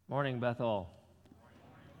Morning, Bethel.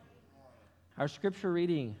 Our scripture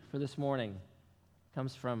reading for this morning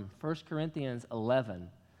comes from 1 Corinthians 11,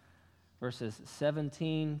 verses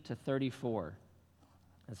 17 to 34.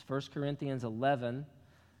 That's 1 Corinthians 11,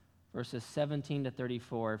 verses 17 to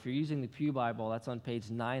 34. If you're using the Pew Bible, that's on page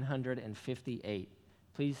 958.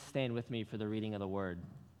 Please stand with me for the reading of the Word.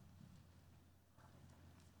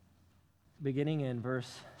 Beginning in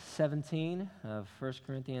verse 17 of 1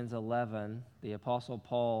 Corinthians 11, the Apostle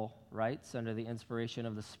Paul writes under the inspiration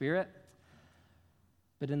of the Spirit,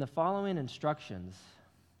 "But in the following instructions,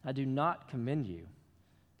 I do not commend you,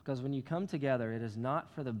 because when you come together, it is not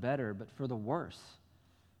for the better, but for the worse.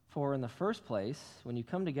 For in the first place, when you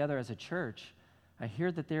come together as a church, I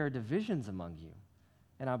hear that there are divisions among you,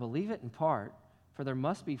 and I believe it in part, for there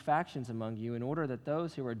must be factions among you in order that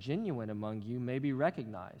those who are genuine among you may be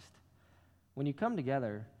recognized. When you come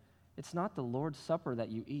together, it's not the Lord's Supper that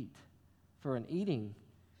you eat. For in eating,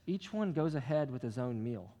 each one goes ahead with his own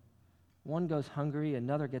meal. One goes hungry,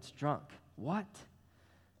 another gets drunk. What?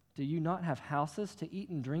 Do you not have houses to eat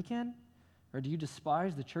and drink in? Or do you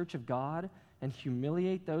despise the church of God and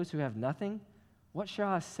humiliate those who have nothing? What shall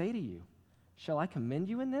I say to you? Shall I commend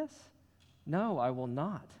you in this? No, I will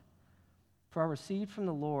not. For I received from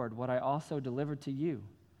the Lord what I also delivered to you,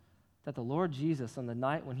 that the Lord Jesus, on the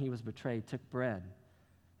night when he was betrayed, took bread,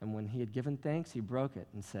 and when he had given thanks, he broke it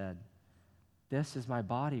and said, 'This is my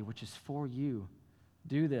body, which is for you.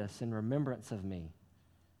 Do this in remembrance of me.'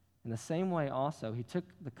 In the same way also, he took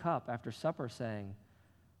the cup after supper, saying,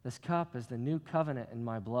 'This cup is the new covenant in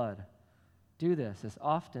my blood. Do this as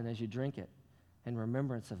often as you drink it in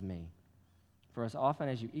remembrance of me. For as often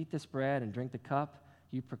as you eat this bread and drink the cup,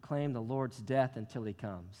 you proclaim the Lord's death until he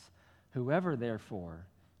comes. Whoever, therefore,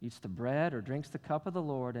 eats the bread or drinks the cup of the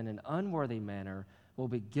Lord in an unworthy manner will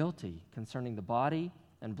be guilty concerning the body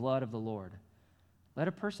and blood of the Lord. Let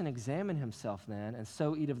a person examine himself then, and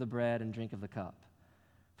so eat of the bread and drink of the cup.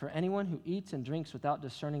 For anyone who eats and drinks without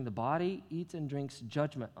discerning the body eats and drinks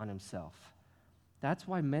judgment on himself. That's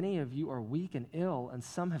why many of you are weak and ill, and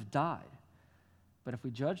some have died. But if we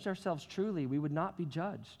judged ourselves truly, we would not be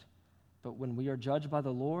judged. But when we are judged by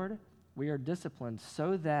the Lord, we are disciplined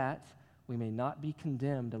so that we may not be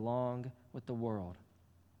condemned along with the world.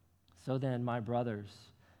 So then, my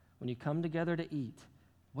brothers, when you come together to eat,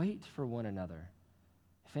 wait for one another.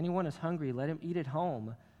 If anyone is hungry, let him eat at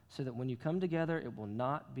home, so that when you come together, it will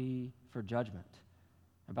not be for judgment.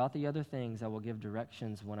 About the other things, I will give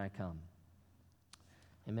directions when I come."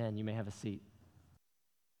 Amen. You may have a seat.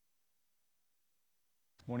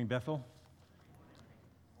 Morning, Bethel.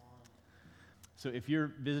 So if you're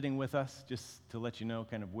visiting with us, just to let you know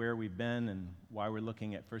kind of where we've been and why we're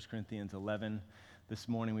looking at 1 Corinthians 11 this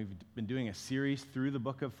morning, we've been doing a series through the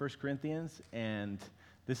book of 1 Corinthians, and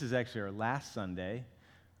this is actually our last Sunday.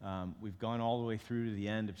 We've gone all the way through to the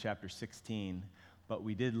end of chapter 16, but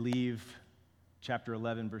we did leave chapter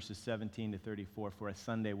 11, verses 17 to 34 for a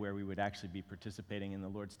Sunday where we would actually be participating in the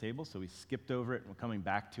Lord's table, so we skipped over it, and we're coming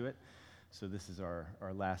back to it. So this is our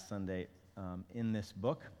last Sunday in this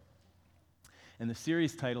book. And the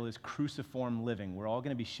series title is Cruciform Living. We're all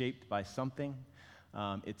going to be shaped by something.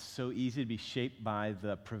 It's so easy to be shaped by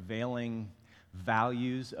the prevailing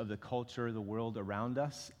values of the culture, the world around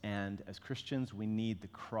us. And as Christians, we need the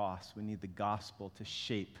cross. We need the gospel to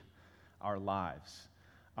shape our lives,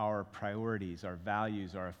 our priorities, our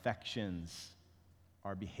values, our affections,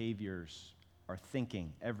 our behaviors, our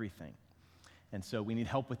thinking, everything. And so we need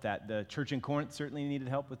help with that. The church in Corinth certainly needed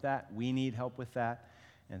help with that. We need help with that.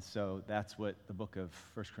 And so that's what the book of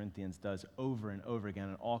 1 Corinthians does over and over again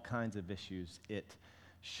on all kinds of issues. It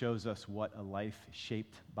shows us what a life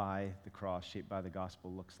shaped by the cross, shaped by the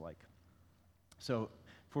gospel looks like. So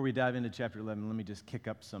before we dive into chapter 11, let me just kick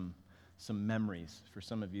up some memories. For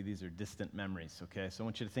some of you, these are distant memories, okay? So I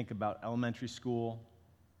want you to think about elementary school,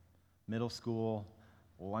 middle school,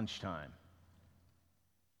 lunchtime.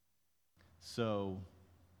 So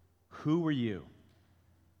who were you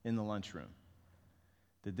in the lunchroom?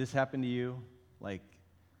 Did this happen to you? Like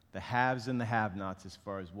the haves and the have-nots as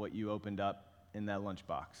far as what you opened up in that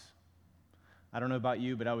lunchbox. I don't know about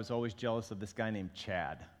you, but I was always jealous of this guy named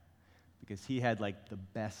Chad because he had like the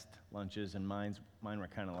best lunches, and mine were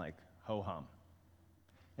kind of like ho-hum.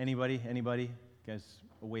 Anybody? You guys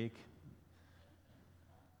awake?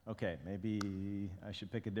 Okay, maybe I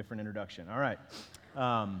should pick a different introduction. All right.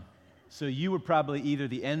 So you were probably either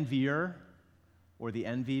the envier or the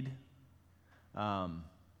envied.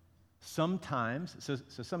 Sometimes,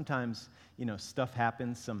 stuff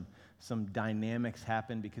happens, some dynamics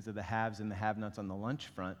happen because of the haves and the have-nots on the lunch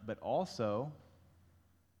front, but also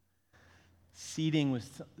seating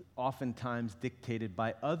was oftentimes dictated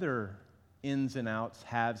by other ins and outs,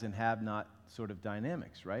 haves and have-not sort of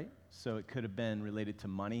dynamics, right? So it could have been related to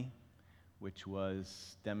money, which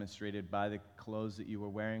was demonstrated by the clothes that you were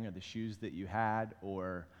wearing or the shoes that you had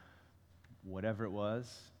or whatever it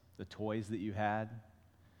was, the toys that you had,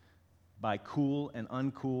 by cool and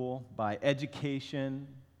uncool, by education,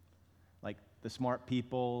 like the smart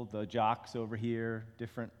people, the jocks over here,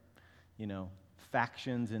 different,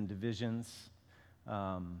 factions and divisions.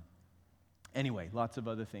 Anyway, lots of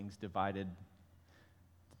other things divided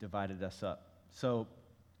us up. So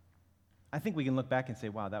I think we can look back and say,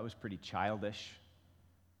 wow, that was pretty childish.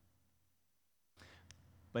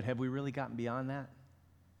 But have we really gotten beyond that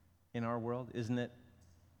in our world? Isn't it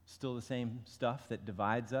still the same stuff that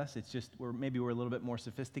divides us? It's just maybe we're a little bit more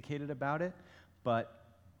sophisticated about it, but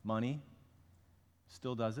money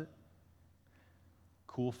still does it.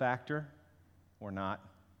 Cool factor or not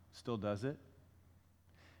still does it.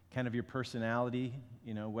 Kind of your personality,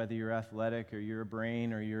 whether you're athletic or you're a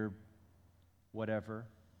brain or you're whatever.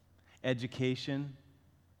 Education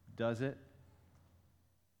does it.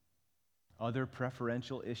 Other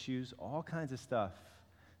preferential issues, all kinds of stuff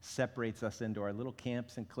separates us into our little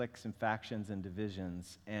camps and cliques and factions and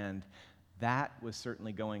divisions. And that was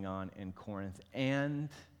certainly going on in Corinth, and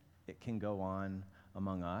it can go on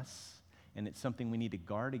among us. And it's something we need to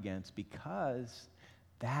guard against because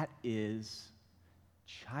that is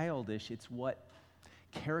childish. It's what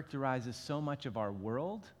characterizes so much of our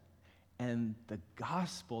world. And the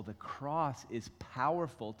gospel, the cross, is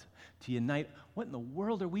powerful to unite. What in the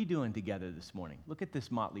world are we doing together this morning? Look at this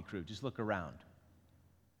motley crew. Just look around.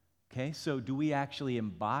 Okay, so do we actually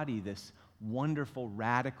embody this wonderful,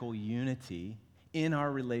 radical unity in our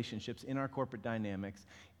relationships, in our corporate dynamics?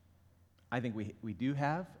 I think we do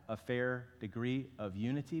have a fair degree of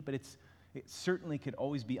unity, but it certainly could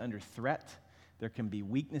always be under threat. There can be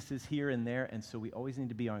weaknesses here and there, and so we always need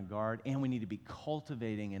to be on guard, and we need to be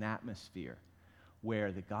cultivating an atmosphere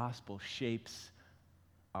where the gospel shapes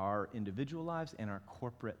our individual lives and our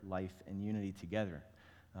corporate life and unity together.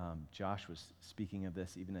 Josh was speaking of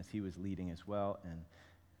this even as he was leading as well,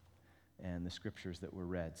 and the scriptures that were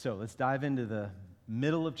read. So let's dive into the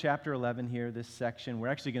middle of chapter 11 here, this section. We're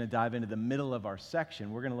actually going to dive into the middle of our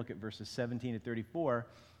section. We're going to look at verses 17 to 34,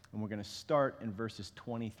 and we're going to start in verses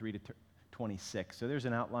 23 to 26. So there's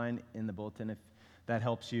an outline in the bulletin if that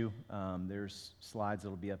helps you. There's slides that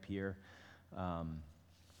will be up here.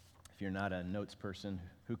 If you're not a notes person,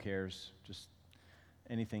 who cares? Just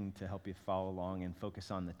anything to help you follow along and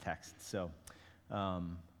focus on the text. So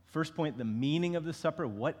first point, the meaning of the supper.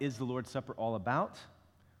 What is the Lord's Supper all about?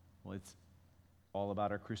 Well, it's all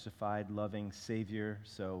about our crucified, loving Savior.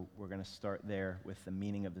 So we're going to start there with the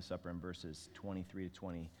meaning of the supper in verses 23 to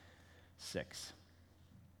 26.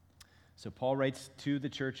 So Paul writes to the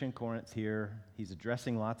church in Corinth here. He's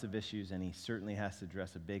addressing lots of issues, and he certainly has to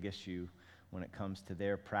address a big issue when it comes to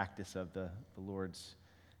their practice of the Lord's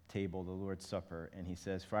table, the Lord's Supper. And he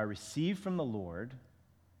says, "For I received from the Lord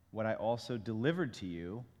what I also delivered to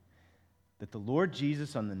you, that the Lord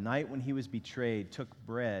Jesus, on the night when he was betrayed, took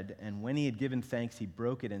bread, and when he had given thanks, he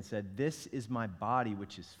broke it and said, 'This is my body,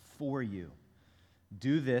 which is for you.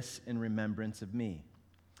 Do this in remembrance of me.'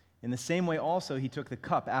 In the same way also he took the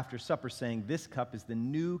cup after supper, saying, 'This cup is the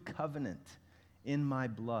new covenant in my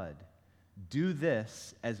blood. Do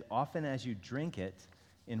this as often as you drink it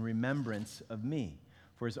in remembrance of me.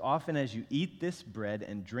 For as often as you eat this bread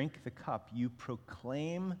and drink the cup, you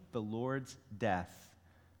proclaim the Lord's death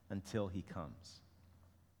until he comes.'"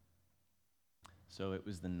 So it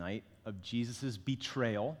was the night of Jesus'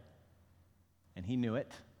 betrayal, and he knew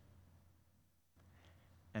it.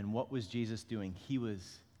 And what was Jesus doing? He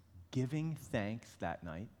was giving thanks that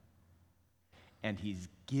night, and he's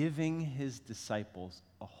giving his disciples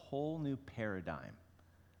a whole new paradigm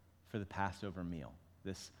for the Passover meal,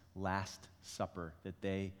 this Last Supper that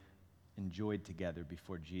they enjoyed together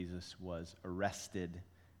before Jesus was arrested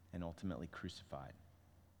and ultimately crucified.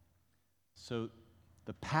 So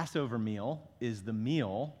the Passover meal is the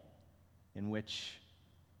meal in which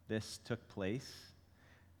this took place.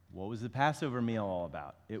 What was the Passover meal all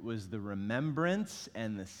about? It was the remembrance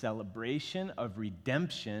and the celebration of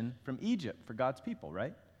redemption from Egypt for God's people,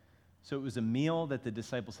 right? So it was a meal that the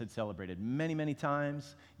disciples had celebrated many, many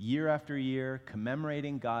times, year after year,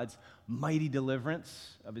 commemorating God's mighty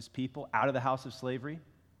deliverance of his people out of the house of slavery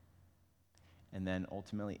and then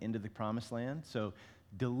ultimately into the promised land. So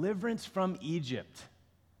deliverance from Egypt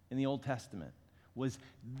in the Old Testament was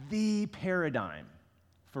the paradigm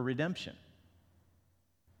for redemption.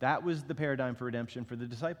 That was the paradigm for redemption for the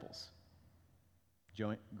disciples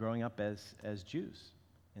growing up as Jews.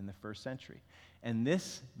 in the first century. And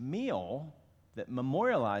this meal that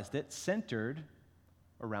memorialized it centered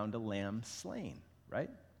around a lamb slain, right?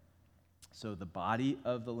 So the body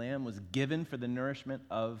of the lamb was given for the nourishment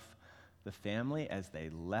of the family as they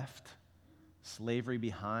left slavery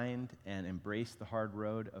behind and embraced the hard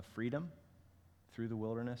road of freedom through the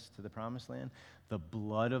wilderness to the promised land. The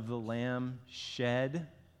blood of the lamb shed,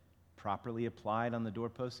 properly applied on the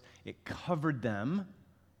doorposts, it covered them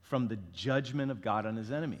from the judgment of God on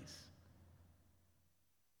his enemies.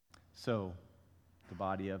 So the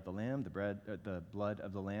body of the lamb, the blood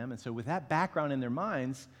of the lamb. And so with that background in their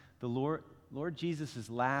minds, the Lord Jesus'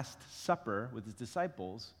 Last Supper with his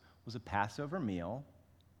disciples was a Passover meal.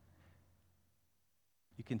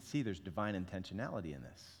 You can see there's divine intentionality in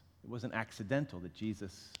this. It wasn't accidental that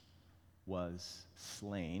Jesus was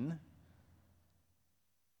slain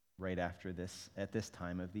right after this, at this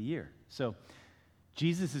time of the year. So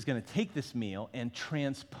Jesus is going to take this meal and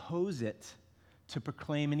transpose it to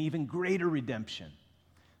proclaim an even greater redemption.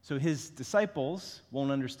 So his disciples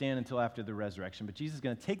won't understand until after the resurrection, but Jesus is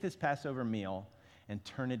going to take this Passover meal and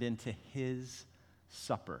turn it into his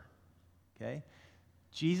supper, okay?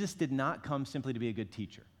 Jesus did not come simply to be a good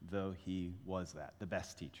teacher, though he was that, the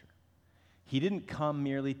best teacher. He didn't come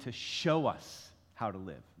merely to show us how to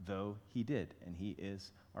live, though he did, and he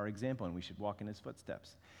is our example, and we should walk in his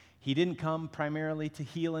footsteps. He didn't come primarily to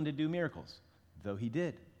heal and to do miracles, though he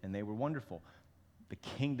did, and they were wonderful. The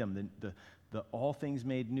kingdom, the all things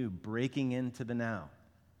made new, breaking into the now.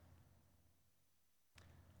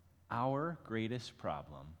 Our greatest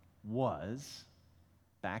problem was,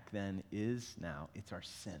 back then, is now, it's our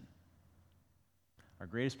sin. Our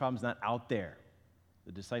greatest problem is not out there.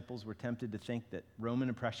 The disciples were tempted to think that Roman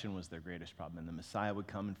oppression was their greatest problem and the Messiah would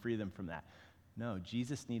come and free them from that. No,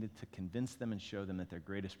 Jesus needed to convince them and show them that their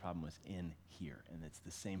greatest problem was in here, and it's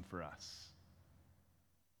the same for us.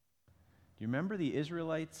 Do you remember the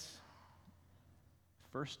Israelites'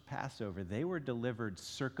 first Passover? They were delivered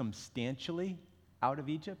circumstantially out of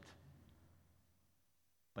Egypt,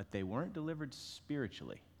 but they weren't delivered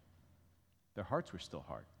spiritually. Their hearts were still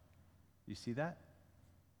hard. You see that?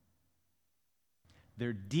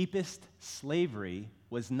 Their deepest slavery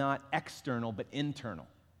was not external, but internal.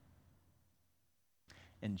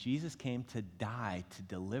 And Jesus came to die to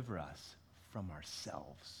deliver us from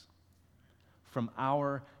ourselves, from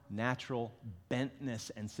our natural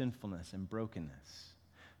bentness and sinfulness and brokenness.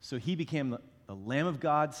 So he became the Lamb of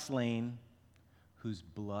God slain, whose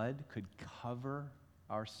blood could cover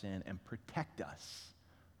our sin and protect us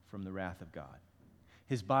from the wrath of God.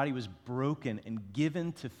 His body was broken and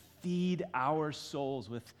given to feed our souls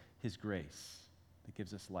with his grace that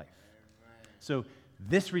gives us life. So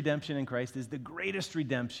this redemption in Christ is the greatest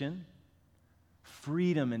redemption,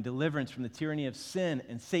 freedom and deliverance from the tyranny of sin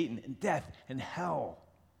and Satan and death and hell.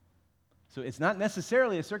 So it's not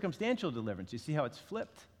necessarily a circumstantial deliverance. You see how it's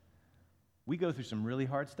flipped? We go through some really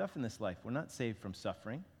hard stuff in this life. We're not saved from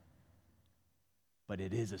suffering, but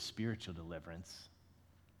it is a spiritual deliverance.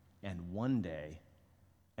 And one day,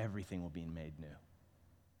 everything will be made new.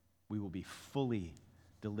 We will be fully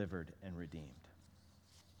delivered and redeemed.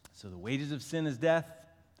 So the wages of sin is death.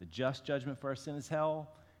 The just judgment for our sin is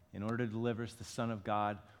hell. In order to deliver us, the Son of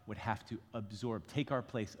God would have to take our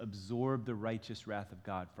place, absorb the righteous wrath of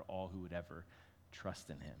God for all who would ever trust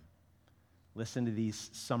in him. Listen to these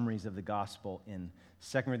summaries of the gospel in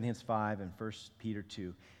 2 Corinthians 5 and 1 Peter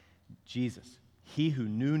 2. Jesus, he who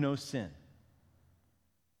knew no sin,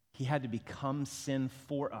 he had to become sin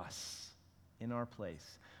for us in our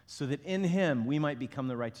place, so that in him we might become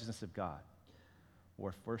the righteousness of God.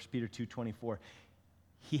 Or 1 Peter 2:24,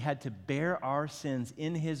 he had to bear our sins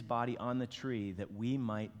in his body on the tree that we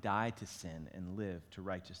might die to sin and live to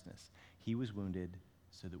righteousness. He was wounded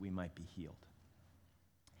so that we might be healed.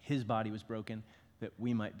 His body was broken that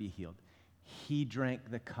we might be healed. He drank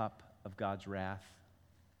the cup of God's wrath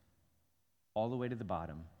all the way to the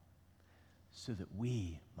bottom so that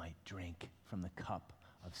we might drink from the cup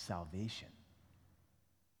of salvation.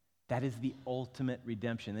 That is the ultimate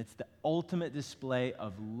redemption. It's the ultimate display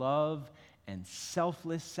of love and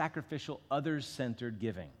selfless, sacrificial, others-centered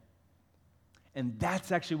giving. And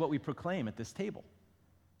that's actually what we proclaim at this table.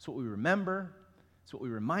 It's what we remember. It's what we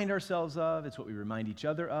remind ourselves of. It's what we remind each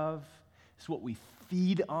other of. It's what we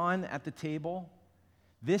feed on at the table.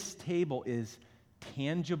 This table is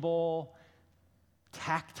tangible,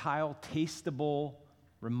 tactile, tasteable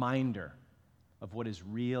reminder of what is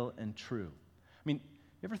real and true. I mean,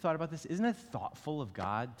 you ever thought about this? Isn't it thoughtful of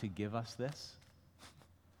God to give us this?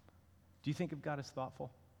 Do you think of God as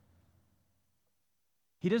thoughtful?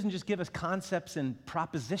 He doesn't just give us concepts and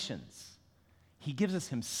propositions. He gives us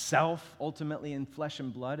himself ultimately in flesh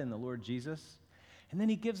and blood in the Lord Jesus. And then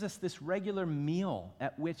he gives us this regular meal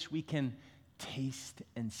at which we can taste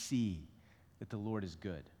and see that the Lord is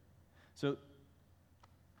good. So,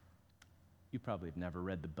 you probably have never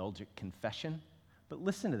read the Belgic Confession, but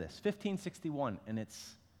listen to this, 1561, and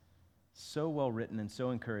it's so well written and so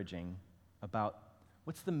encouraging about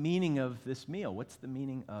what's the meaning of this meal? What's the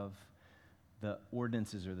meaning of the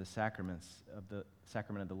ordinances or the sacraments of the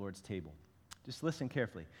sacrament of the Lord's table? Just listen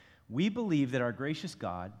carefully. We believe that our gracious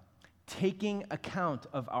God, taking account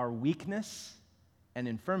of our weakness and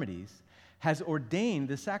infirmities, has ordained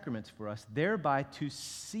the sacraments for us, thereby to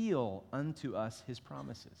seal unto us his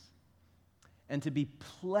promises, and to be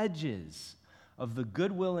pledges of the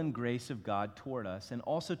goodwill and grace of God toward us, and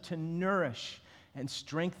also to nourish and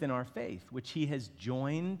strengthen our faith, which he has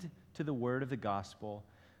joined to the word of the gospel,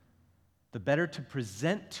 the better to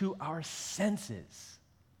present to our senses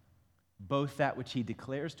both that which he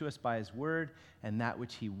declares to us by his word and that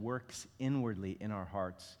which he works inwardly in our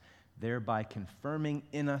hearts, thereby confirming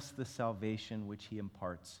in us the salvation which he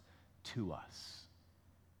imparts to us.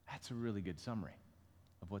 That's a really good summary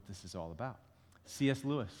of what this is all about. C.S.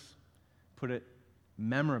 Lewis put it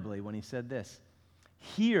memorably when he said this: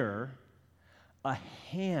 "Here, a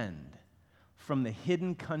hand from the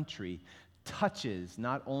hidden country touches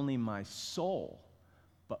not only my soul,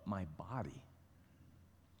 but my body.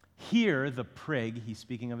 Here, the prig," he's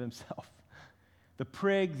speaking of himself, "the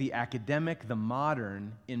prig, the academic, the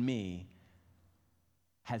modern in me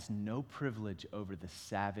has no privilege over the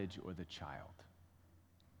savage or the child.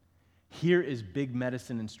 Here is big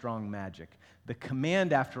medicine and strong magic. The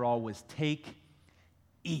command, after all, was take,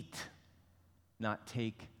 eat, not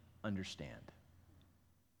take, understand."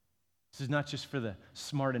 This is not just for the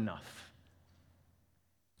smart enough.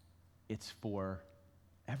 It's for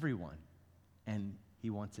everyone. And he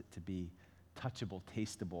wants it to be touchable,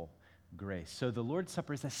 tasteable grace. So the Lord's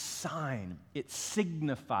Supper is a sign. It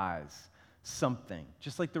signifies something.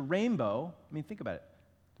 Just like the rainbow. I mean, think about it.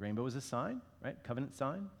 The rainbow is a sign, right? Covenant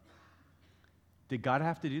sign. Did God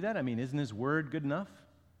have to do that? I mean, isn't his word good enough?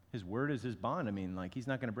 His word is his bond. I mean, like, he's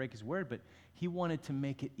not going to break his word, but he wanted to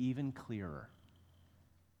make it even clearer.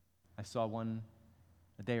 I saw one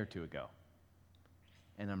a day or two ago,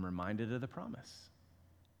 and I'm reminded of the promise.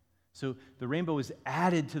 So the rainbow is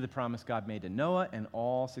added to the promise God made to Noah and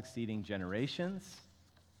all succeeding generations.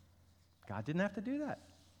 God didn't have to do that,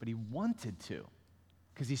 but he wanted to,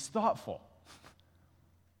 because he's thoughtful.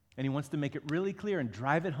 And he wants to make it really clear and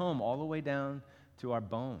drive it home all the way down to our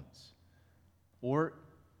bones. Or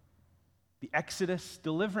the Exodus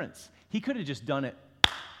deliverance. He could have just done it,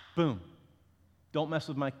 boom. Don't mess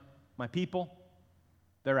with my people,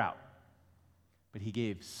 they're out. But he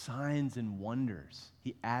gave signs and wonders.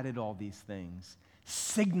 He added all these things,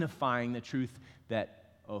 signifying the truth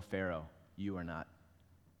that, oh, Pharaoh, you are not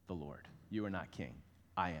the Lord. You are not king.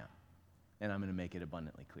 I am. And I'm going to make it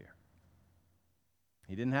abundantly clear.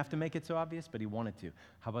 He didn't have to make it so obvious, but he wanted to.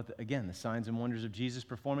 How about, again, the signs and wonders of Jesus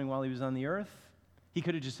performing while he was on the earth? He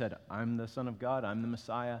could have just said, I'm the Son of God, I'm the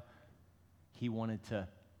Messiah. He wanted to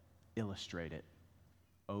illustrate it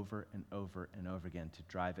over and over and over again to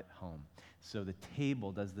drive it home. So the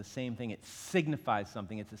table does the same thing. It signifies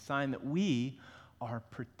something. It's a sign that we are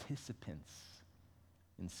participants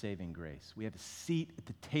in saving grace. We have a seat at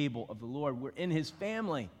the table of the Lord. We're in his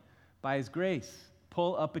family by his grace.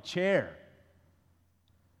 Pull up a chair.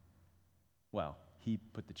 Well, he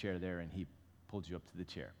put the chair there and he pulled you up to the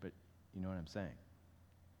chair, but you know what I'm saying.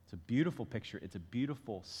 It's a beautiful picture. It's a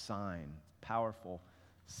beautiful sign, powerful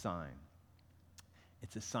sign.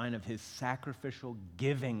 It's a sign of his sacrificial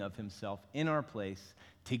giving of himself in our place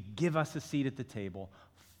to give us a seat at the table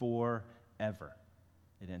forever.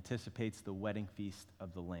 It anticipates the wedding feast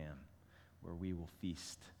of the Lamb, where we will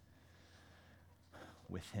feast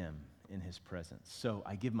with him in his presence. So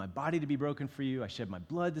I give my body to be broken for you. I shed my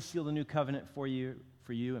blood to seal the new covenant for you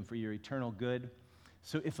and for your eternal good.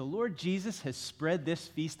 So if the Lord Jesus has spread this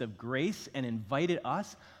feast of grace and invited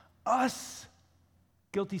us,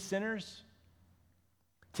 guilty sinners,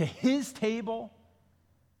 to his table,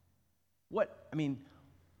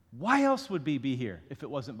 why else would we be here if it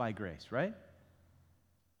wasn't by grace, right?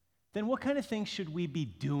 Then what kind of things should we be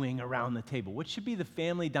doing around the table? What should be the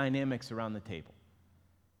family dynamics around the table?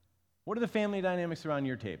 What are the family dynamics around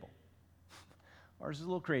your table? Ours is a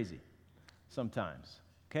little crazy sometimes.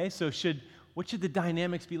 Okay, so what should the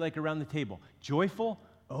dynamics be like around the table? Joyful?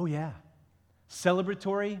 Oh yeah.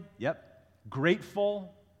 Celebratory? Yep.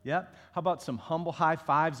 Grateful? Yep. How about some humble high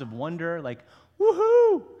fives of wonder? Like,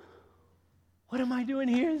 woohoo! What am I doing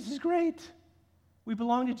here? This is great. We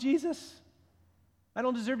belong to Jesus. I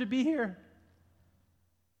don't deserve to be here.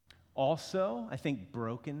 Also, I think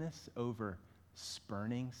brokenness over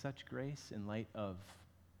spurning such grace in light of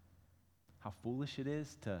how foolish it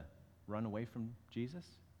is to run away from Jesus.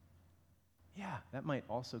 Yeah, that might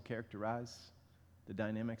also characterize the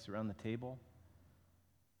dynamics around the table.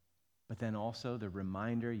 But then also the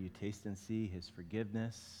reminder, you taste and see his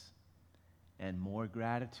forgiveness, and more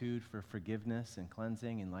gratitude for forgiveness and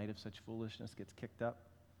cleansing in light of such foolishness gets kicked up.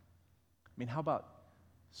 I mean, how about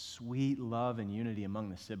sweet love and unity among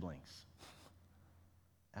the siblings?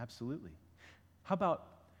 Absolutely. How about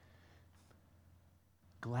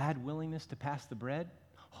glad willingness to pass the bread?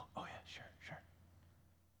 Oh yeah, sure.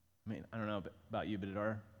 I mean, I don't know about you, but at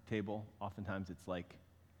our table, oftentimes it's like,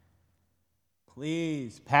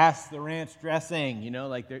 please pass the ranch dressing.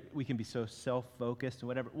 We can be so self-focused and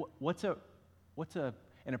whatever. What's an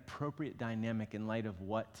appropriate dynamic in light of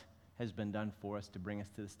what has been done for us to bring us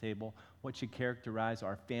to this table? What should characterize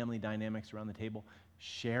our family dynamics around the table?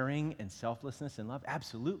 Sharing and selflessness and love?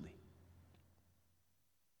 Absolutely.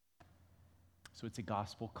 So it's a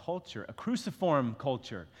gospel culture, a cruciform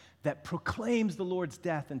culture that proclaims the Lord's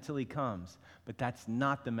death until he comes. But that's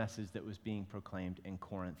not the message that was being proclaimed in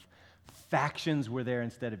Corinth. Factions were there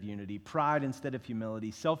instead of unity, pride instead of humility,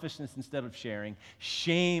 selfishness instead of sharing,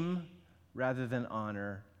 shame rather than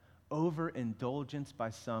honor, overindulgence by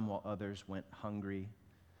some while others went hungry.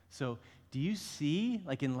 So do you see,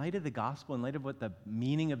 in light of the gospel, in light of what the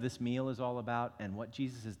meaning of this meal is all about and what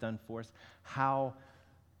Jesus has done for us, how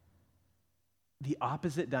the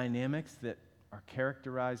opposite dynamics that are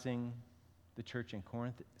characterizing the church in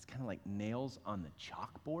Corinth is kind of like nails on the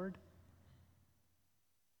chalkboard?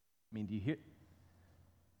 I mean, do you hear?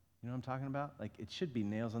 You know what I'm talking about? It should be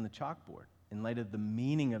nails on the chalkboard in light of the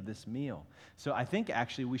meaning of this meal. So I think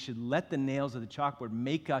actually we should let the nails of the chalkboard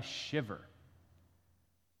make us shiver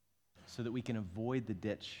so that we can avoid the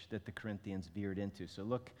ditch that the Corinthians veered into. So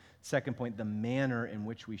look, second point, the manner in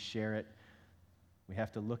which we share it. We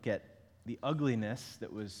have to look at the ugliness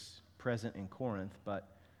that was present in Corinth, but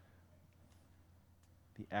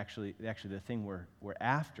the thing we're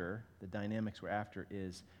after, the dynamics we're after,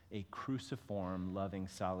 is a cruciform, loving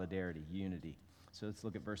solidarity, unity. So let's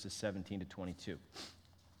look at verses 17 to 22.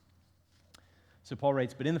 So Paul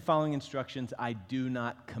writes, "But in the following instructions, I do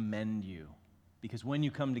not commend you, because when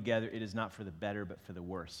you come together, it is not for the better, but for the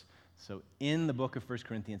worse." So in the book of 1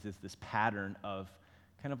 Corinthians, it's this pattern of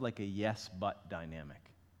kind of like a yes-but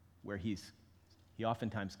dynamic, where he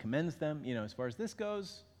oftentimes commends them, as far as this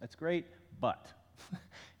goes, that's great, but,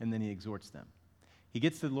 and then he exhorts them. He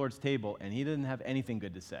gets to the Lord's table, and he doesn't have anything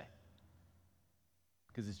good to say,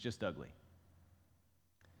 because it's just ugly.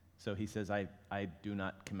 So he says, I do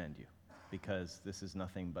not commend you, because this is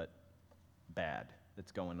nothing but bad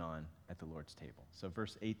that's going on at the Lord's table. So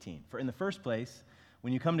verse 18, "For in the first place,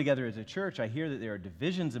 when you come together as a church, I hear that there are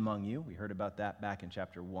divisions among you." We heard about that back in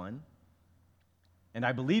chapter 1. "And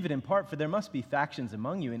I believe it in part, for there must be factions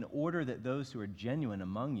among you in order that those who are genuine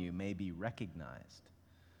among you may be recognized."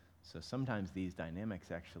 So sometimes these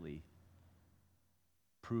dynamics actually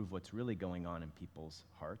prove what's really going on in people's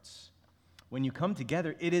hearts. "When you come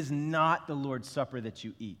together, it is not the Lord's Supper that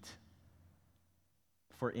you eat.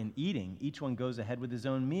 For in eating, each one goes ahead with his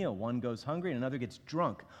own meal. One goes hungry and another gets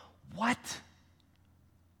drunk." What?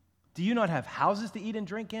 "Do you not have houses to eat and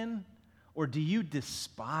drink in? Or do you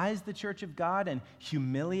despise the church of God and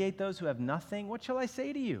humiliate those who have nothing? What shall I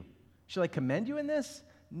say to you? Shall I commend you in this?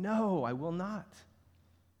 No, I will not."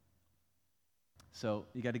 So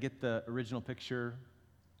you got to get the original picture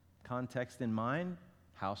context in mind,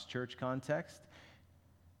 house church context.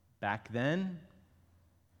 Back then,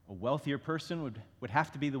 a wealthier person would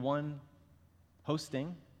have to be the one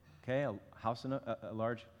hosting, okay, a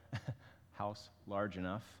large house large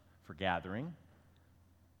enough for gathering.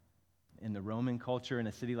 In the Roman culture, in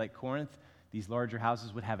a city like Corinth, these larger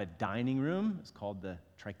houses would have a dining room. It's called the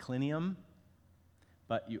triclinium.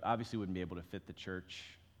 But you obviously wouldn't be able to fit the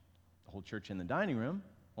whole church in the dining room.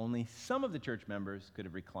 Only some of the church members could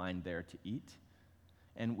have reclined there to eat.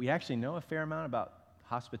 And we actually know a fair amount about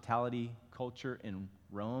hospitality culture in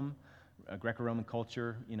Rome, Greco-Roman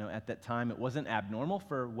culture. At that time, it wasn't abnormal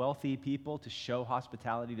for wealthy people to show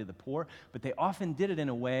hospitality to the poor, but they often did it in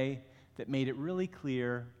a way that made it really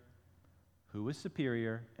clear who was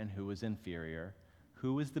superior and who was inferior,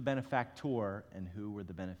 who was the benefactor and who were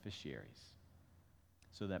the beneficiaries.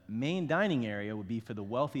 So that main dining area would be for the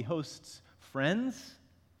wealthy host's friends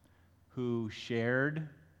who shared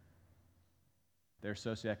their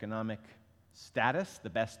socioeconomic status. The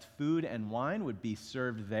best food and wine would be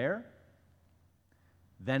served there.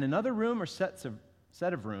 Then another room or set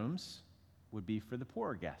of rooms would be for the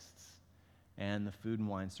poorer guests, and the food and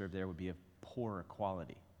wine served there would be of poorer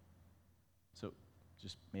quality.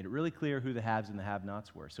 Just made it really clear who the haves and the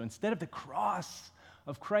have-nots were. So instead of the cross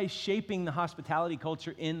of Christ shaping the hospitality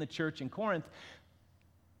culture in the church in Corinth,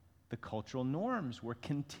 the cultural norms were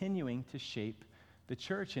continuing to shape the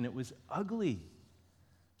church, and it was ugly.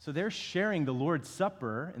 So they're sharing the Lord's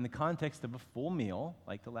Supper in the context of a full meal,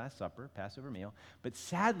 like the Last Supper, Passover meal, but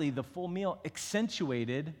sadly, the full meal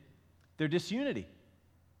accentuated their disunity.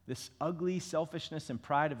 This ugly selfishness and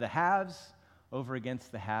pride of the haves over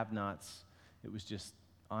against the have-nots. It was just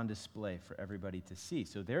on display for everybody to see.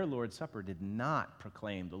 So their Lord's Supper did not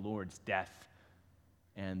proclaim the Lord's death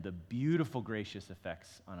and the beautiful, gracious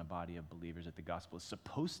effects on a body of believers that the gospel is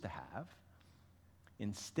supposed to have.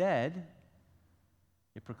 Instead,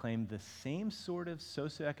 it proclaimed the same sort of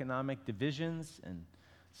socioeconomic divisions and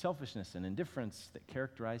selfishness and indifference that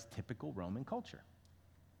characterized typical Roman culture.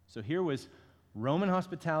 So here was Roman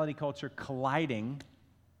hospitality culture colliding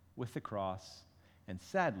with the cross, and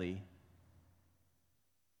sadly,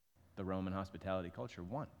 the Roman hospitality culture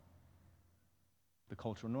won. The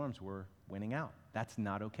cultural norms were winning out. That's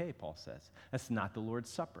not okay, Paul says. That's not the Lord's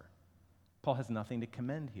Supper. Paul has nothing to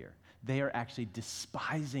commend here. They are actually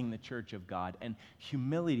despising the church of God and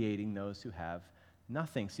humiliating those who have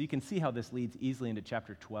nothing. So you can see how this leads easily into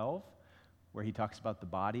chapter 12, where he talks about the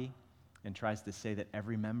body and tries to say that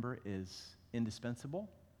every member is indispensable,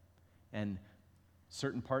 and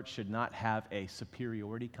certain parts should not have a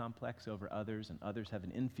superiority complex over others, and others have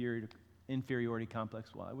an inferiority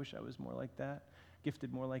complex. Well, I wish I was more like that,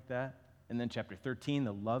 gifted more like that. And then chapter 13,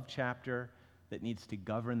 the love chapter, that needs to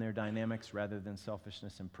govern their dynamics rather than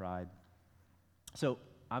selfishness and pride. So,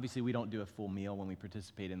 obviously, we don't do a full meal when we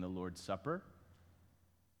participate in the Lord's Supper.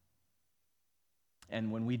 And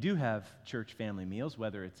when we do have church family meals,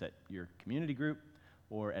 whether it's at your community group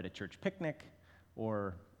or at a church picnic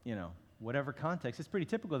or, whatever context, it's pretty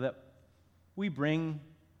typical that we bring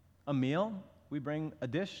a meal, we bring a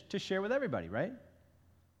dish to share with everybody, right?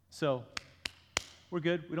 So, we're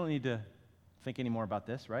good. We don't need to think any more about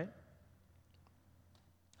this, right?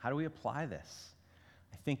 How do we apply this?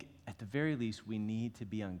 I think at the very least, we need to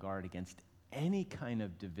be on guard against any kind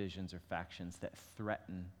of divisions or factions that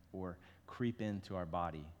threaten or creep into our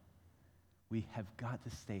body. We have got to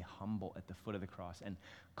stay humble at the foot of the cross and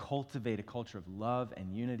cultivate a culture of love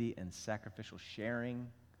and unity and sacrificial sharing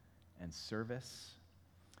and service.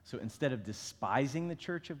 So instead of despising the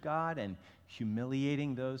church of God and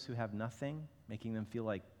humiliating those who have nothing, making them feel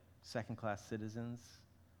like second-class citizens,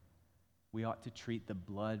 we ought to treat the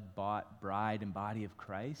blood-bought bride and body of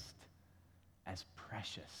Christ as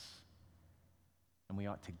precious. And we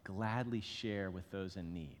ought to gladly share with those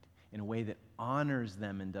in need in a way that honors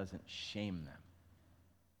them and doesn't shame them.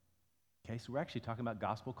 Okay, so we're actually talking about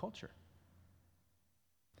gospel culture.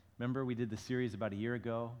 Remember, we did the series about a year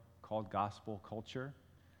ago called Gospel Culture,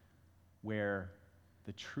 where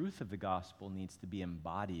the truth of the gospel needs to be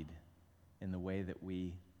embodied in the way that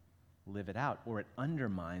we live it out, or it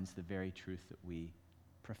undermines the very truth that we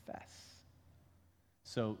profess.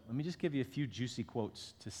 So let me just give you a few juicy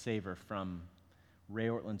quotes to savor from Ray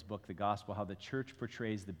Ortland's book, The Gospel, how the church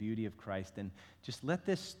portrays the beauty of Christ, and just let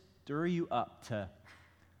this stir you up to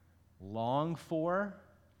long for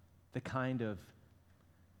the kind of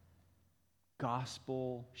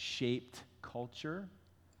gospel-shaped culture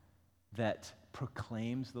that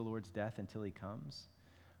proclaims the Lord's death until he comes.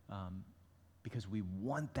 Because we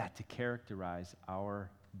want that to characterize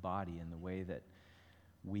our body in the way that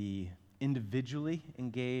we individually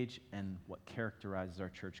engage and what characterizes our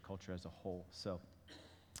church culture as a whole. So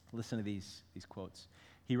listen to these quotes.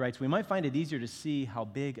 He writes, "We might find it easier to see how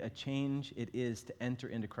big a change it is to enter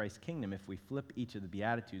into Christ's kingdom if we flip each of the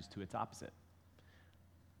Beatitudes to its opposite.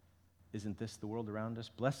 Isn't this the world around us?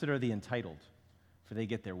 Blessed are the entitled, for they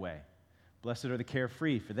get their way. Blessed are the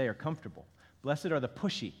carefree, for they are comfortable. Blessed are the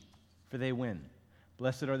pushy, for they win.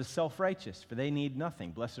 Blessed are the self-righteous, for they need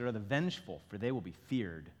nothing. Blessed are the vengeful, for they will be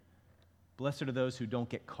feared. Blessed are those who don't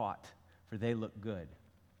get caught, for they look good.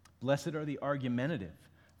 Blessed are the argumentative,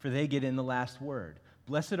 for they get in the last word.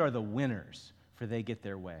 Blessed are the winners, for they get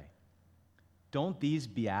their way." Don't these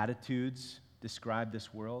Beatitudes describe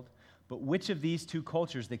this world? But which of these two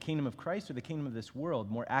cultures, the kingdom of Christ or the kingdom of this world,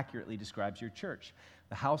 more accurately describes your church?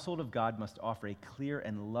 The household of God must offer a clear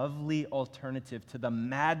and lovely alternative to the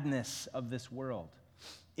madness of this world.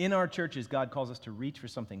 In our churches, God calls us to reach for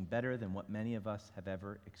something better than what many of us have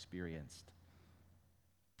ever experienced.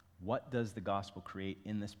 What does the gospel create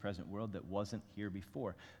in this present world that wasn't here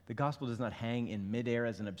before? The gospel does not hang in midair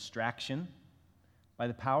as an abstraction. By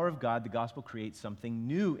the power of God, the gospel creates something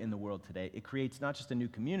new in the world today. It creates not just a new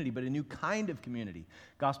community, but a new kind of community.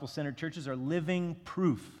 Gospel-centered churches are living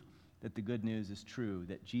proof that the good news is true,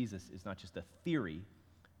 that Jesus is not just a theory,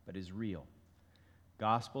 but is real.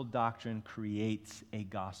 Gospel doctrine creates a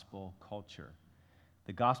gospel culture.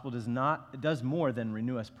 The gospel does more than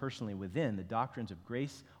renew us personally within. The doctrines of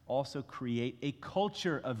grace also create a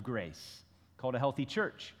culture of grace called a healthy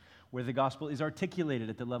church, where the gospel is articulated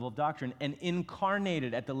at the level of doctrine and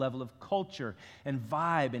incarnated at the level of culture and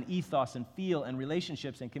vibe and ethos and feel and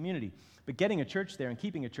relationships and community. But getting a church there and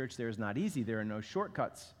keeping a church there is not easy. There are no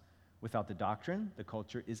shortcuts. Without the doctrine, the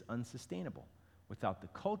culture is unsustainable. Without the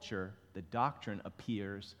culture, the doctrine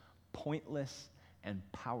appears pointless and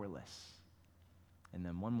powerless. And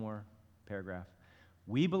then one more paragraph.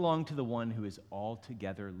 We belong to the one who is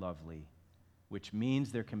altogether lovely, which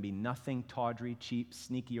means there can be nothing tawdry, cheap,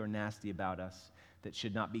 sneaky, or nasty about us that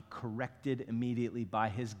should not be corrected immediately by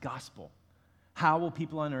his gospel. How will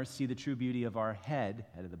people on earth see the true beauty of our head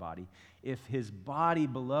of the body, if his body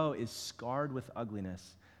below is scarred with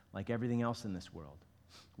ugliness like everything else in this world?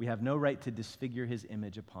 We have no right to disfigure his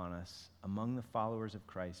image upon us. Among the followers of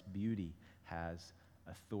Christ, beauty has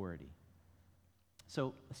authority.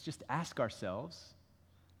 So let's just ask ourselves,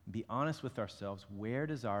 be honest with ourselves, where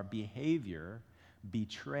does our behavior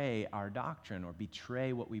betray our doctrine or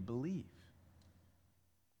betray what we believe?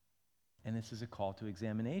 And this is a call to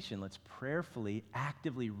examination. Let's prayerfully,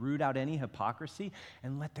 actively root out any hypocrisy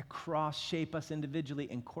and let the cross shape us individually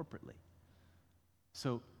and corporately.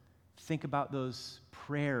 So think about those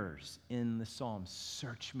prayers in the Psalms.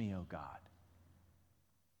 Search me, O God.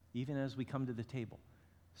 Even as we come to the table,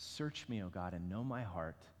 search me, O God, and know my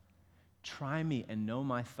heart. Try me and know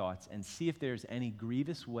my thoughts, and see if there's any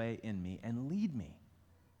grievous way in me, and lead me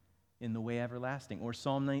in the way everlasting. Or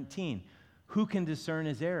Psalm 19, who can discern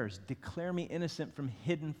his errors? Declare me innocent from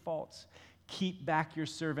hidden faults. Keep back your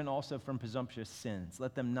servant also from presumptuous sins.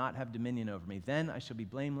 Let them not have dominion over me. Then I shall be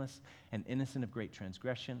blameless and innocent of great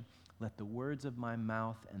transgression. Let the words of my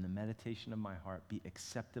mouth and the meditation of my heart be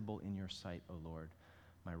acceptable in your sight, O Lord,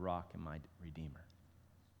 my rock and my redeemer.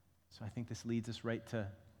 So I think this leads us right to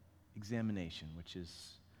examination, which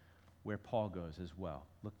is where Paul goes as well.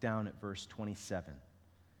 Look down at verse 27,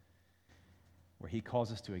 where he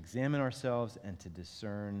calls us to examine ourselves and to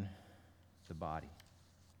discern the body.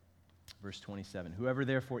 Verse 27, whoever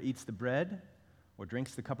therefore eats the bread or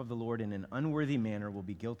drinks the cup of the Lord in an unworthy manner will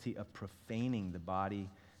be guilty of profaning the body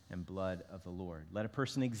and blood of the Lord. Let a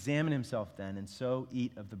person examine himself then, and so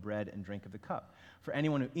eat of the bread and drink of the cup. For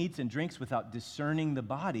anyone who eats and drinks without discerning the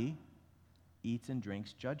body eats and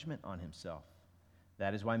drinks judgment on himself.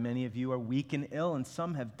 That is why many of you are weak and ill, and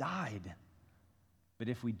some have died. But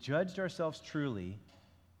if we judged ourselves truly,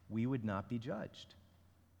 we would not be judged.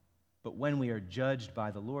 But when we are judged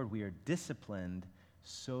by the Lord, we are disciplined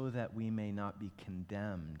so that we may not be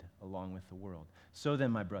condemned along with the world. So then,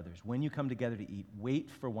 my brothers, when you come together to eat, wait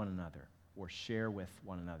for one another, or share with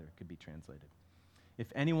one another, could be translated.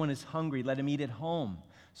 If anyone is hungry, let him eat at home,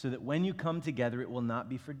 so that when you come together, it will not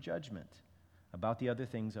be for judgment. About the other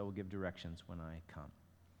things, I will give directions when I come.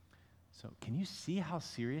 So, can you see how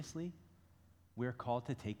seriously we're called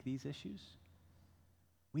to take these issues?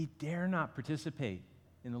 We dare not participate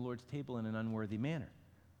in the Lord's table in an unworthy manner.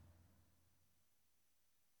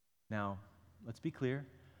 Now, let's be clear.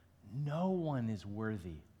 No one is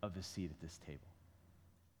worthy of a seat at this table.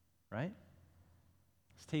 Right?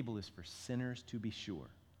 This table is for sinners, to be sure.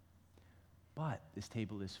 But this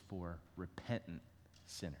table is for repentant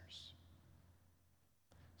sinners.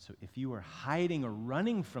 So if you are hiding or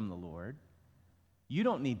running from the Lord, you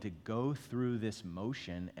don't need to go through this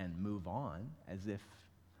motion and move on as if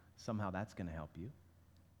somehow that's going to help you.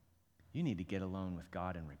 You need to get alone with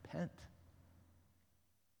God and repent.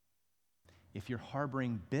 If you're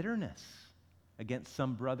harboring bitterness against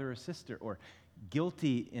some brother or sister, or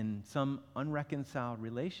guilty in some unreconciled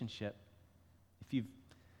relationship, if you've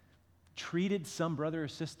treated some brother or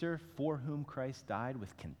sister for whom Christ died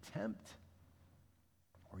with contempt,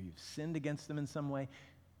 or you've sinned against them in some way,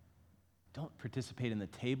 don't participate in the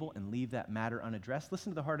table and leave that matter unaddressed.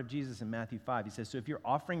 Listen to the heart of Jesus in Matthew 5. He says, so if you're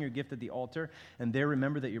offering your gift at the altar and there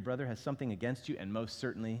remember that your brother has something against you, and most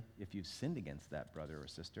certainly if you've sinned against that brother or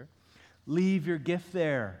sister, leave your gift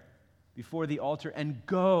there before the altar and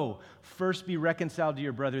go. First be reconciled to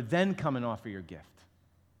your brother, then come and offer your gift.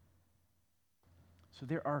 So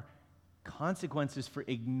there are consequences for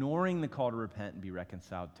ignoring the call to repent and be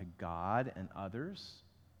reconciled to God and others.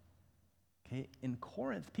 Okay? In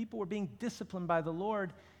Corinth, people were being disciplined by the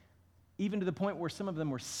Lord, even to the point where some of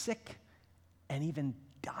them were sick and even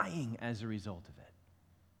dying as a result of it.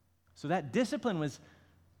 So that discipline was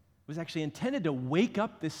actually intended to wake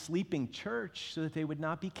up this sleeping church so that they would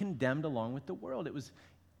not be condemned along with the world. It was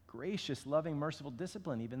gracious, loving, merciful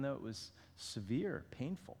discipline, even though it was severe,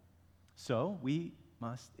 painful. So we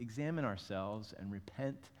must examine ourselves and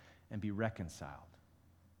repent and be reconciled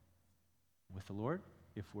with the Lord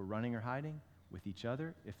if we're running or hiding, with each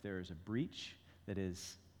other if there is a breach that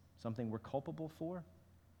is something we're culpable for.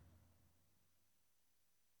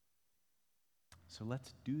 So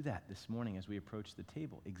let's do that this morning as we approach the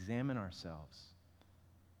table. Examine ourselves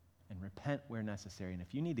and repent where necessary. And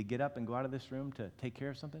if you need to get up and go out of this room to take care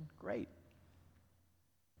of something, great.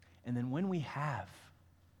 And then when we have,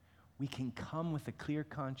 we can come with a clear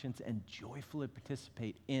conscience and joyfully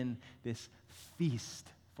participate in this feast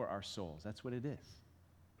for our souls. That's what it is.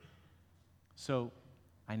 So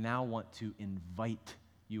I now want to invite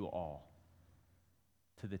you all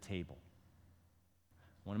to the table.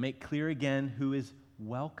 I want to make clear again who is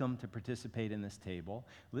welcome to participate in this table.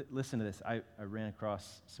 Listen to this. I ran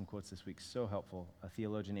across some quotes this week, so helpful. A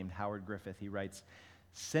theologian named Howard Griffith, he writes,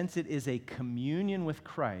 "Since it is a communion with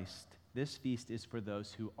Christ, this feast is for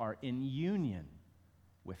those who are in union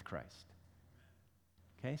with Christ."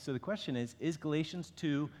 Okay, so the question is Galatians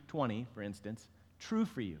 2:20, for instance, true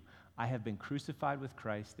for you? I have been crucified with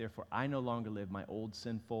Christ, therefore I no longer live my old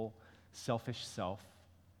sinful, selfish self.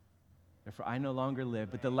 Therefore I no longer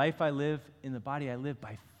live, but the life I live in the body I live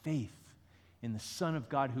by faith in the Son of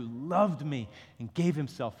God who loved me and gave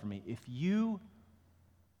himself for me. If you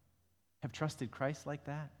have trusted Christ like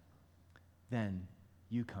that, then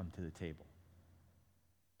you come to the table.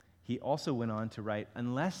 He also went on to write,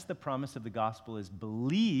 unless the promise of the gospel is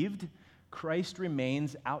believed, Christ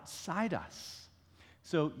remains outside us.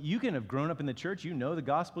 So you can have grown up in the church, you know the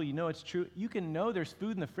gospel, you know it's true. You can know there's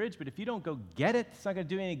food in the fridge, but if you don't go get it, it's not going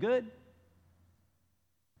to do any good.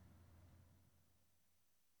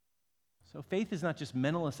 So faith is not just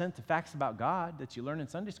mental assent to facts about God that you learn in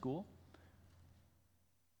Sunday school.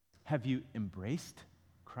 Have you embraced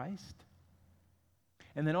Christ?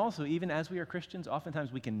 And then also, even as we are Christians,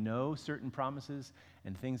 oftentimes we can know certain promises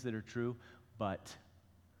and things that are true, but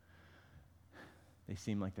they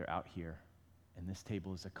seem like they're out here. And this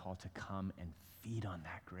table is a call to come and feed on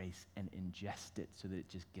that grace and ingest it so that it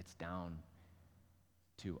just gets down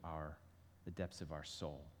to the depths of our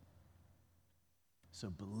soul. So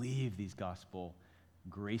believe these gospel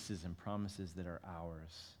graces and promises that are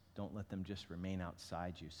ours. Don't let them just remain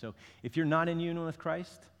outside you. So if you're not in union with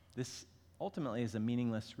Christ, this ultimately is a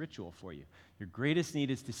meaningless ritual for you. Your greatest need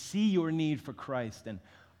is to see your need for Christ and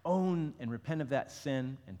own and repent of that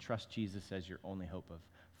sin and trust Jesus as your only hope of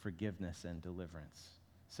forgiveness and deliverance.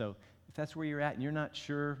 So if that's where you're at and you're not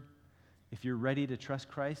sure if you're ready to trust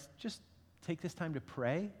Christ, just take this time to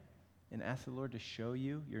pray and ask the Lord to show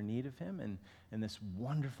you your need of him and this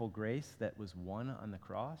wonderful grace that was won on the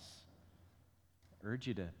cross. I urge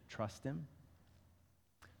you to trust him.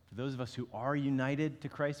 For those of us who are united to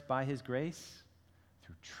Christ by his grace,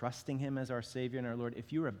 through trusting him as our Savior and our Lord,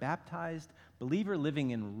 if you are a baptized believer living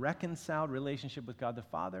in reconciled relationship with God the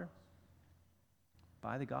Father,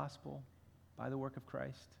 by the gospel, by the work of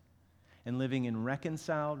Christ, and living in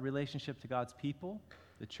reconciled relationship to God's people,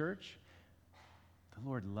 the church, the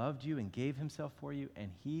Lord loved you and gave himself for you,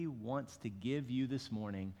 and he wants to give you this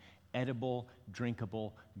morning edible,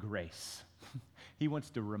 drinkable grace. He wants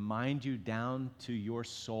to remind you down to your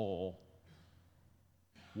soul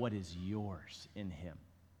what is yours in him.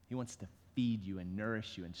 He wants to feed you and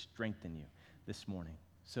nourish you and strengthen you this morning.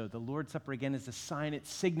 So the Lord's Supper, again, is a sign. It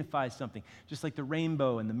signifies something, just like the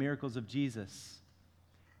rainbow and the miracles of Jesus.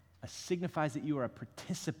 It signifies that you are a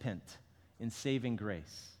participant in saving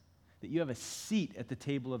grace, that you have a seat at the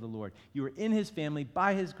table of the Lord. You are in his family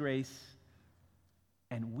by his grace,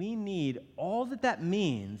 and we need all that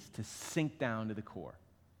means to sink down to the core.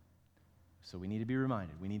 So we need to be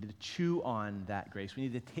reminded. We need to chew on that grace. We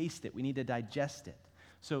need to taste it. We need to digest it.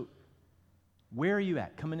 So where are you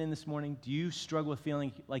at? Coming in this morning, do you struggle with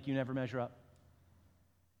feeling like you never measure up?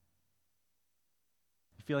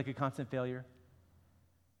 You feel like a constant failure?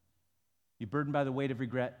 You burdened by the weight of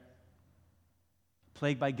regret?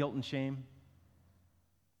 Plagued by guilt and shame?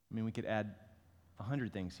 I mean, we could add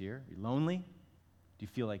 100 things here. You're lonely? Do you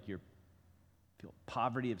feel like you feel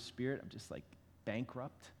poverty of spirit? I'm just like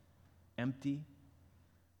bankrupt, empty?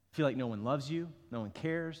 Feel like no one loves you? No one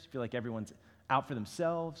cares? Feel like everyone's out for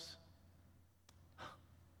themselves?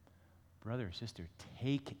 Brother or sister,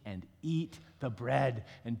 take and eat the bread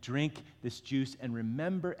and drink this juice and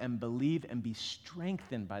remember and believe and be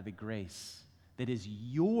strengthened by the grace that is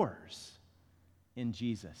yours in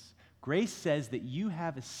Jesus. Grace says that you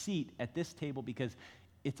have a seat at this table because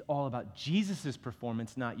it's all about Jesus'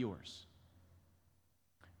 performance, not yours.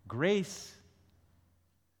 Grace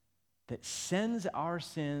that sends our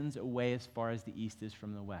sins away as far as the east is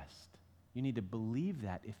from the west. You need to believe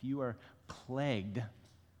that if you are plagued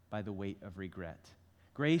by the weight of regret.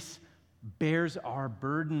 Grace bears our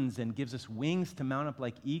burdens and gives us wings to mount up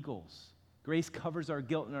like eagles. Grace covers our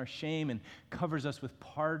guilt and our shame and covers us with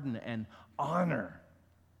pardon and honor.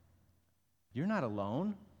 You're not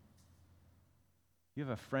alone. You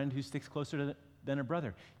have a friend who sticks closer than a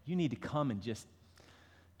brother. You need to come and just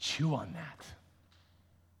chew on that.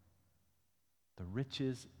 The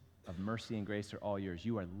riches of mercy and grace are all yours.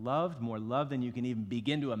 You are loved, more loved than you can even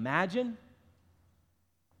begin to imagine.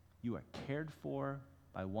 You are cared for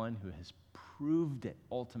by one who has proved it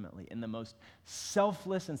ultimately in the most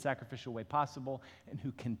selfless and sacrificial way possible, and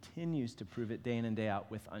who continues to prove it day in and day out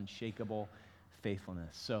with unshakable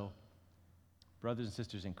faithfulness. So, brothers and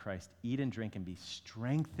sisters in Christ, eat and drink and be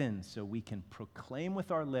strengthened so we can proclaim with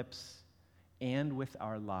our lips and with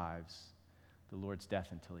our lives the Lord's death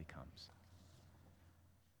until he comes.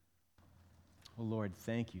 Oh Lord,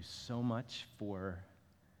 thank you so much for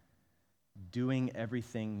doing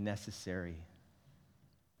everything necessary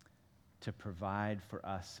to provide for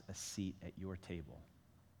us a seat at your table.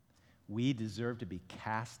 We deserve to be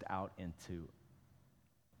cast out into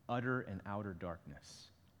utter and outer darkness.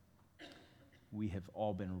 We have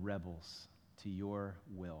all been rebels to your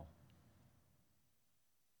will.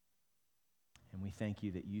 And we thank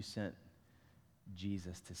you that you sent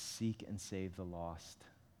Jesus to seek and save the lost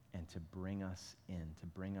and to bring us in, to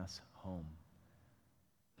bring us home.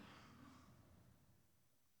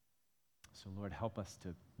 So, Lord, help us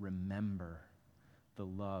to remember the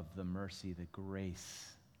love, the mercy, the grace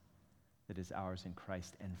that is ours in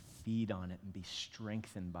Christ and feed on it and be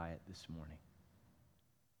strengthened by it this morning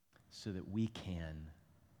so that we can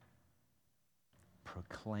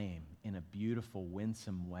proclaim in a beautiful,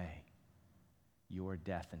 winsome way your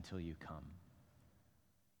death until you come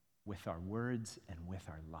with our words and with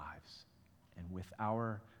our lives and with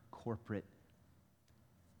our corporate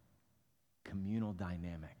communal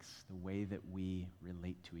dynamics, the way that we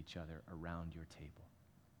relate to each other around your table.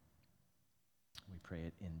 We pray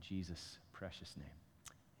it in Jesus' precious name.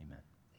 Amen.